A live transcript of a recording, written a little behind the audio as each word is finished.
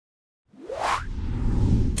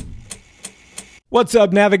What's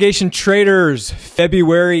up, Navigation Traders?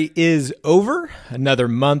 February is over, another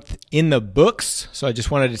month in the books. So I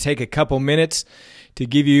just wanted to take a couple minutes to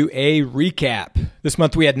give you a recap. This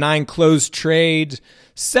month we had 9 closed trades,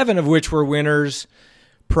 7 of which were winners.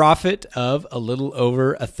 Profit of a little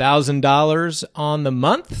over $1,000 on the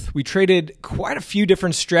month. We traded quite a few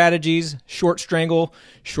different strategies: short strangle,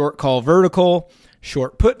 short call vertical,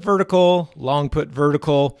 short put vertical, long put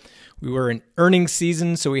vertical. We were in earnings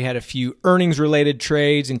season, so we had a few earnings-related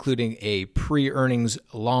trades, including a pre-earnings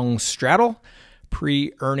long straddle,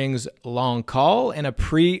 pre-earnings long call, and a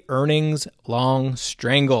pre-earnings long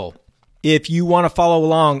strangle. If you want to follow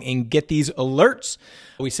along and get these alerts,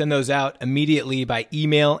 we send those out immediately by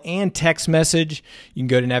email and text message. You can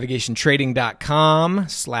go to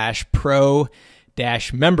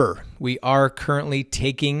NavigationTrading.com/pro-member. We are currently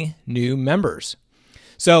taking new members.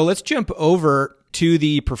 So let's jump over to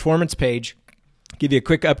the performance page, give you a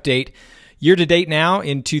quick update. Year to date now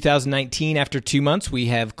in 2019, after 2 months, we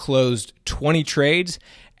have closed 20 trades,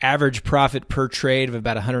 average profit per trade of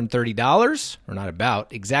about $130, or not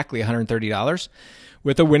about, exactly $130,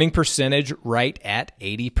 with a winning percentage right at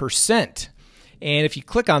 80%. And if you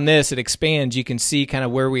click on this, it expands. You can see kind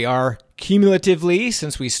of where we are cumulatively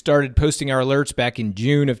since we started posting our alerts back in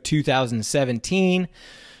June of 2017.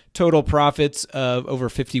 Total profits of over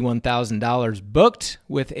 $51,000 booked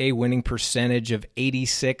with a winning percentage of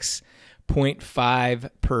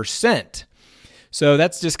 86.5%. So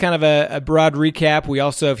that's just kind of a broad recap. We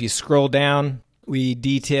also, if you scroll down, we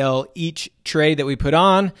detail each trade that we put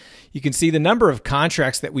on. You can see the number of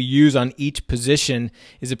contracts that we use on each position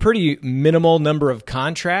is a pretty minimal number of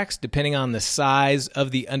contracts depending on the size of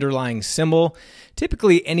the underlying symbol.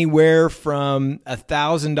 Typically anywhere from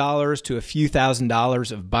 $1,000 to a few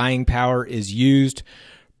 $1,000s of buying power is used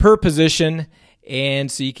per position.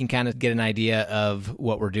 And so you can kind of get an idea of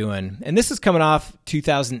what we're doing. And this is coming off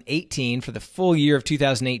 2018. For the full year of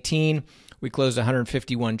 2018, we closed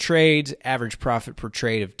 151 trades, average profit per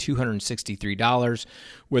trade of $263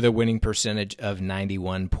 with a winning percentage of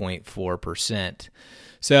 91.4%.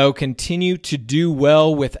 So continue to do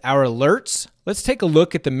well with our alerts. Let's take a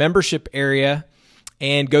look at the membership area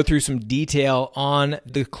and go through some detail on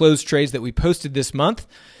the closed trades that we posted this month.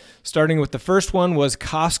 Starting with the first one was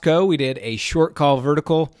Costco. We did a short call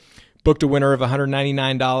vertical, booked a winner of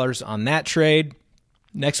 $199 on that trade.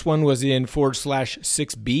 Next one was in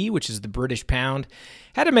 /6B, which is the British pound.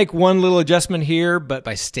 Had to make one little adjustment here, but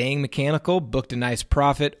by staying mechanical, booked a nice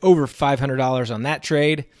profit, over $500 on that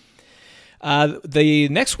trade. The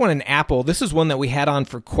next one in Apple, this is one that we had on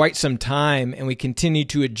for quite some time, and we continued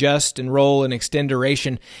to adjust and roll and extend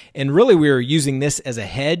duration. And really, we were using this as a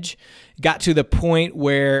hedge. Got to the point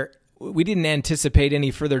where we didn't anticipate any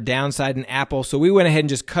further downside in Apple, so we went ahead and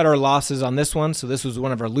just cut our losses on this one. So this was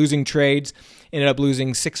one of our losing trades. Ended up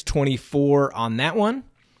losing $624 on that one.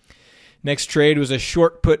 Next trade was a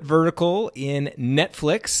short put vertical in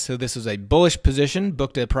Netflix. So this was a bullish position,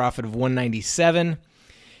 booked a profit of $197.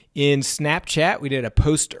 In Snapchat, we did a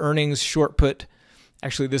post-earnings short put.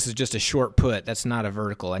 Actually, this is just a short put. That's not a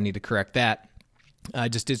vertical. I need to correct that. I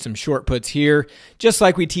just did some short puts here, just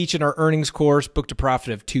like we teach in our earnings course, booked a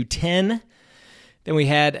profit of $210. Then we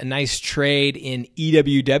had a nice trade in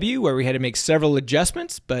EWW where we had to make several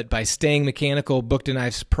adjustments, but by staying mechanical, booked a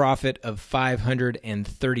nice profit of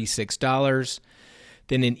 $536.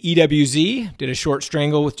 Then in EWZ, did a short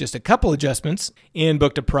strangle with just a couple adjustments and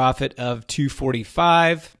booked a profit of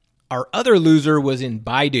 $245. Our other loser was in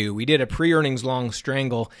Baidu. We did a pre-earnings long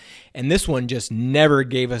strangle, and this one just never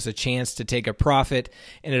gave us a chance to take a profit.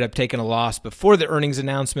 Ended up taking a loss before the earnings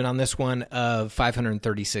announcement on this one of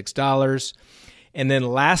 $536. And then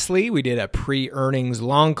lastly, we did a pre-earnings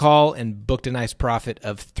long call and booked a nice profit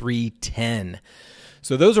of $310.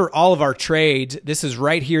 So those are all of our trades. This is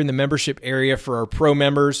right here in the membership area for our pro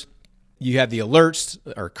members. You have the alerts,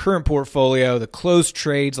 our current portfolio, the closed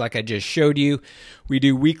trades like I just showed you. We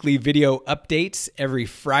do weekly video updates every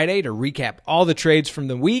Friday to recap all the trades from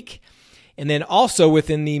the week. And then also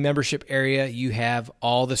within the membership area, you have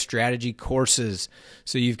all the strategy courses.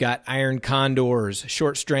 So you've got iron condors,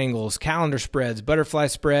 short strangles, calendar spreads, butterfly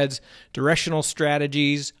spreads, directional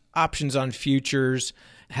strategies, options on futures,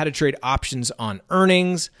 how to trade options on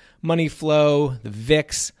earnings, money flow, the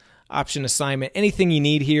VIX, option assignment, anything you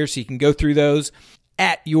need here, so you can go through those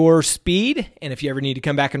at your speed. And if you ever need to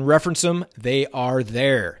come back and reference them, they are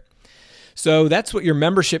there. So that's what your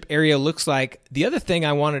membership area looks like. The other thing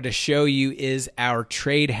I wanted to show you is our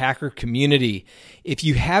Trade Hacker community. If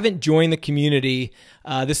you haven't joined the community,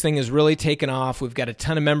 this thing has really taken off. We've got a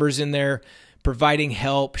ton of members in there providing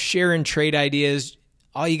help, sharing trade ideas.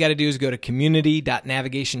 all you got to do is go to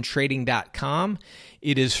community.navigationtrading.com.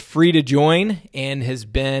 It is free to join and has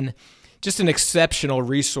been just an exceptional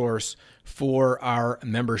resource for our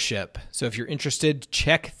membership. So if you're interested,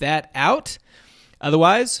 check that out.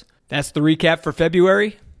 Otherwise, that's the recap for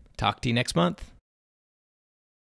February. Talk to you next month.